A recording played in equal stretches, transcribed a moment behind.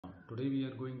Today we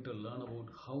are going to learn about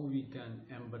how we can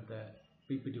embed the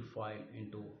PPT file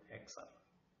into Excel.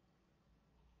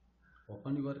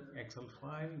 Open your Excel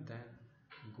file, then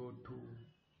go to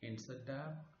Insert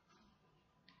tab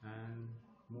and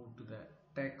move to the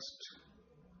text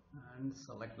and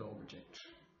select the object.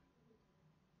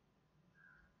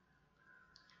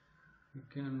 You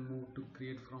can move to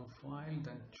create from file,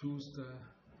 then choose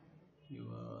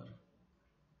your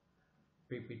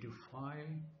PPT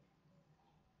file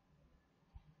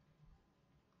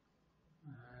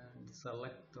and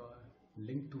select the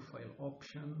link to file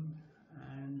option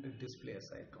and display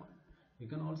as icon. You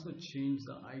can also change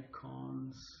the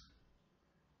icons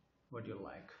what you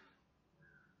like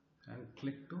and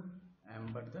click to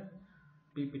embed the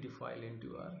PPT file into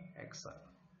your Excel.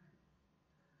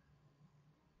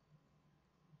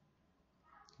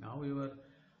 Now your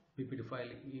PPT file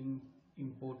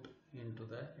import into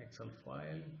the Excel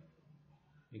file.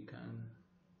 You can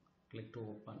click to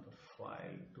open the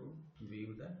file to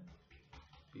view the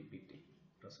PPT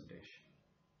presentation.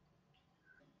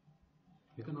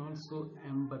 You can also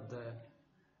embed the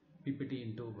PPT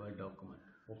into Word document.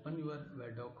 Open your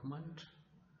Word document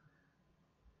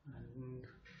and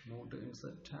move to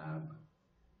Insert tab.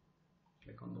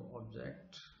 Click on the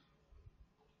object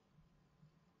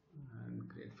and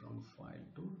create from file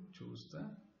to choose the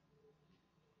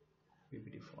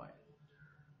PPT file.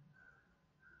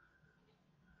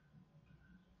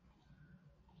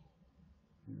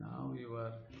 Now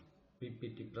your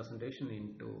PPT presentation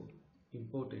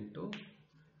import into